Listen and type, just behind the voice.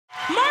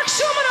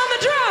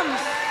the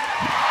drums.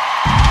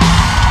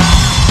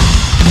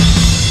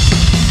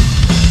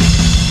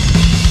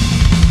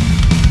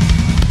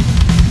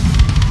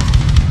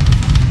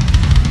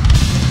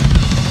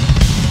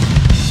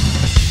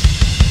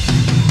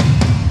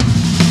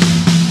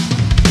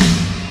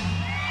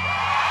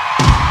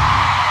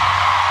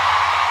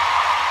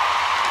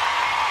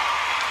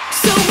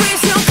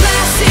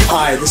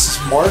 Hi, this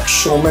is Mark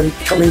Schulman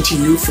coming to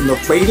you from the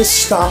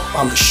latest stop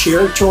on the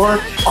Share Tour,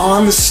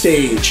 On the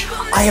Stage.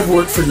 I have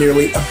worked for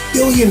nearly 1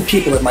 billion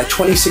people in my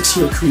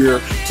 26-year career,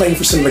 playing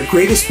for some of the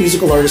greatest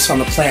musical artists on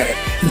the planet,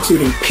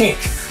 including Pink,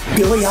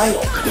 Billy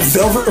Idol,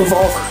 Velvet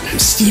Revolver,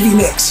 Stevie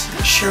Nicks,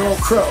 Sheryl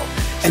Crow,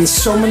 and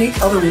so many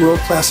other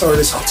world-class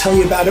artists. I'll tell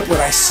you about it when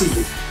I see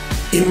you.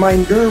 In my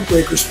Nerve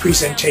Breakers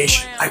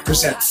presentation, I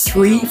present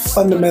 3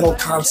 fundamental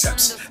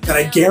concepts that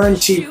I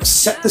guarantee will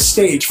set the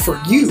stage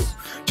for you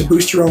to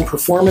boost your own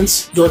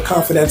performance, your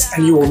confidence,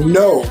 and you will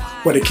know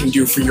what it can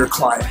do for your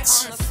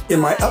clients. In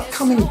my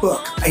upcoming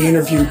book, I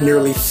interviewed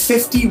nearly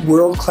 50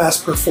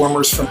 world-class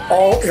performers from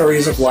all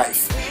areas of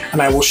life,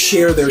 and I will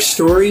share their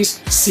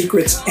stories,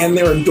 secrets, and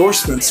their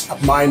endorsements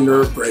of my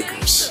Nerve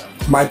Breakers.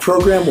 My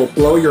program will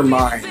blow your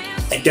mind.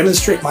 I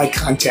demonstrate my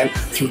content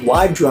through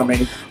live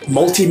drumming,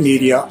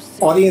 multimedia,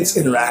 audience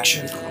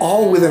interaction,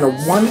 all within a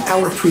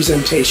 1-hour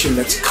presentation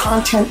that's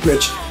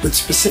content-rich with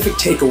specific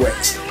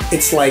takeaways.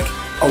 It's like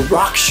a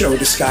rock show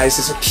disguised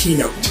as a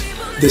keynote.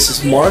 This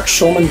is Mark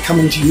Schulman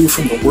coming to you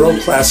from the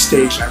world-class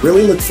stage, and I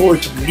really look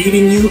forward to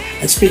meeting you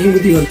and speaking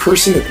with you in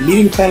person at the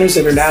Meeting Planners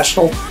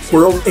International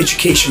World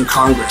Education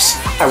Congress.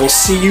 I will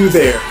see you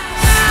there.